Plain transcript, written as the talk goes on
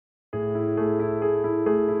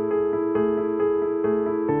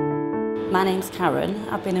My name's Karen.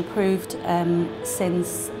 I've been approved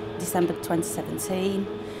since December 2017.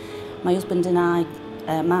 My husband and I,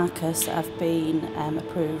 Marcus, have been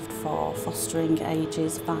approved for fostering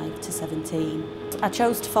ages 5 to 17. I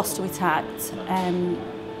chose to foster with TACT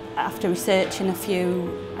after researching a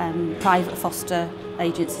few private foster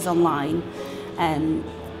agencies online.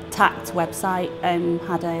 TACT website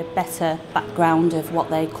had a better background of what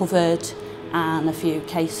they covered and a few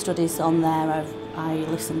case studies on there. I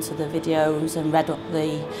listened to the videos and read up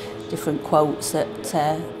the different quotes that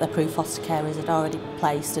approved foster carers had already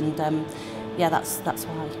placed, and yeah, that's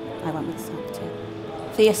why I went with TACT.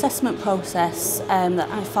 Yeah. The assessment process that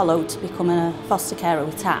I followed to become a foster carer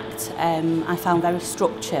with TACT, I found very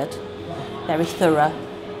structured, very thorough,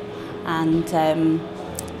 and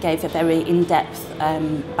gave a very in-depth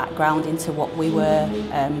background into what we were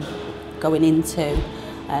going into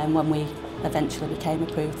when we eventually became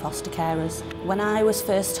approved foster carers. When I was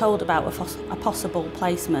first told about a possible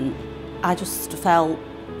placement, I just felt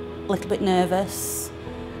a little bit nervous,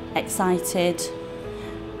 excited,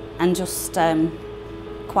 and just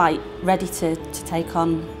quite ready to take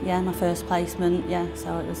on my first placement.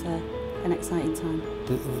 So it was an exciting time.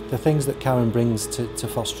 The things that Karen brings to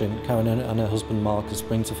fostering, Karen and her husband Marcus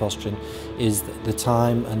bring to fostering, is the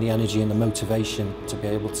time and the energy and the motivation to be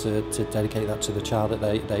able to dedicate that to the child that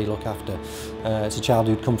they look after. It's a child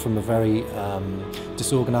who'd come from a very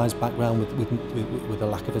disorganised background with a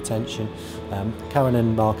lack of attention. Karen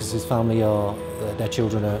and Marcus's family their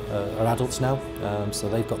children are adults now, so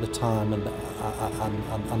they've got the time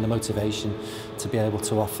and the motivation to be able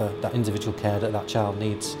to offer that individual care that child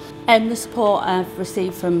needs. The support I've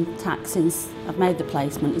received from TACT since I've made the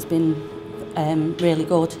placement has been really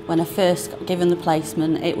good. When I first got given the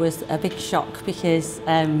placement, it was a big shock because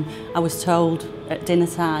I was told at dinner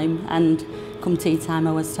time, and come tea time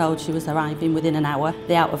I was told she was arriving within an hour.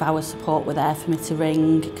 The out-of-hours support were there for me to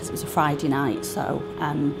ring because it was a Friday night, so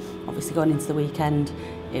obviously going into the weekend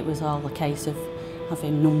it was all a case of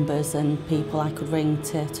having numbers and people I could ring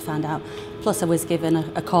to find out. Plus I was given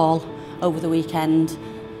a call over the weekend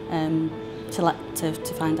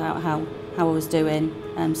to find out how I was doing.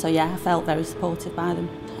 So yeah, I felt very supported by them.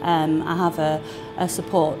 I have a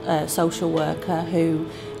support social worker who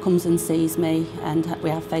comes and sees me, and we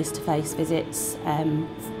have face-to-face visits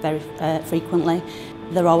very frequently.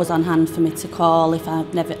 They're always on hand for me to call if I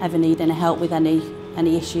ever need any help with any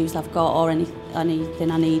issues I've got or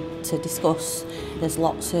anything I need to discuss. There's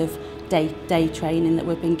lots of day training that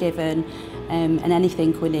we've been given, and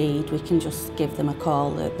anything we need, we can just give them a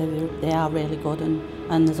call. They are really good,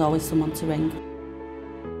 and there's always someone to ring.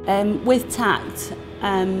 With TACT,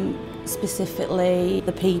 specifically,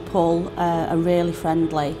 the people are really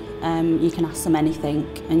friendly. You can ask them anything,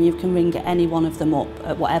 and you can ring any one of them up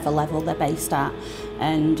at whatever level they're based at,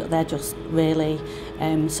 and they're just really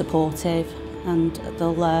supportive, and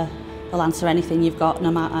they'll answer anything you've got,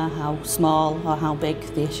 no matter how small or how big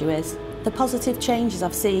the issue is. The positive changes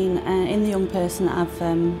I've seen in the young person that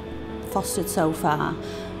I've fostered so far,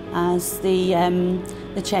 as the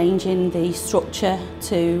change in the structure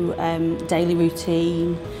to daily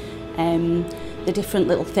routine, the different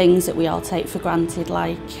little things that we all take for granted,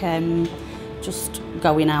 like just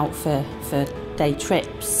going out for day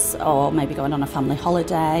trips or maybe going on a family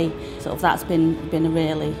holiday. Sort of that's been a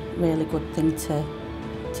really good thing to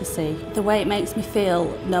see. The way it makes me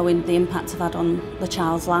feel, knowing the impact I've had on the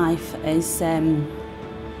child's life, is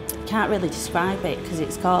can't really describe it, because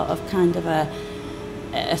it's kind of a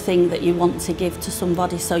thing that you want to give to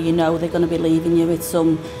somebody, so you know they're going to be leaving you with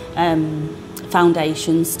some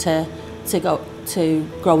foundations to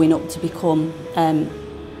growing up to become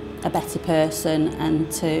a better person, and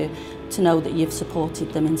to know that you've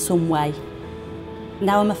supported them in some way.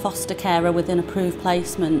 Now I'm a foster carer with an approved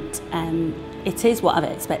placement. It is what I've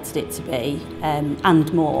expected it to be,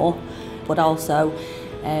 and more, but also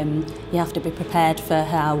you have to be prepared for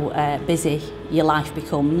how busy your life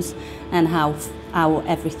becomes, and how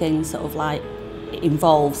everything sort of like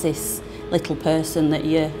involves this little person that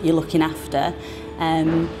you're looking after.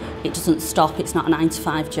 It doesn't stop, it's not a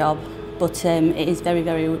 9-to-5 job, but it is very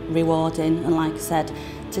rewarding, and like I said,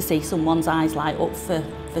 to see someone's eyes light up for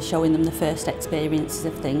showing them the first experiences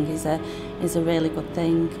of things is a really good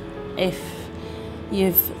thing. If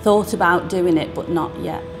you've thought about doing it but not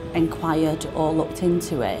yet inquired or looked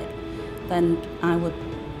into it, then I would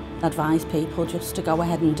advise people just to go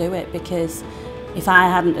ahead and do it, because if I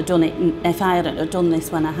hadn't have done this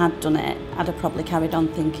when I had done it, I'd have probably carried on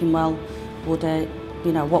thinking, well,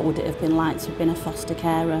 what would it have been like to have been a foster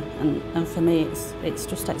carer? And for me, it's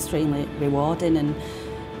just extremely rewarding,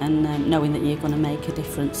 and knowing that you're going to make a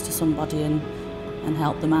difference to somebody, and and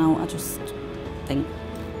help them out. I just think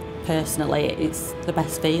personally it's the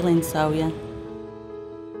best feeling, so yeah.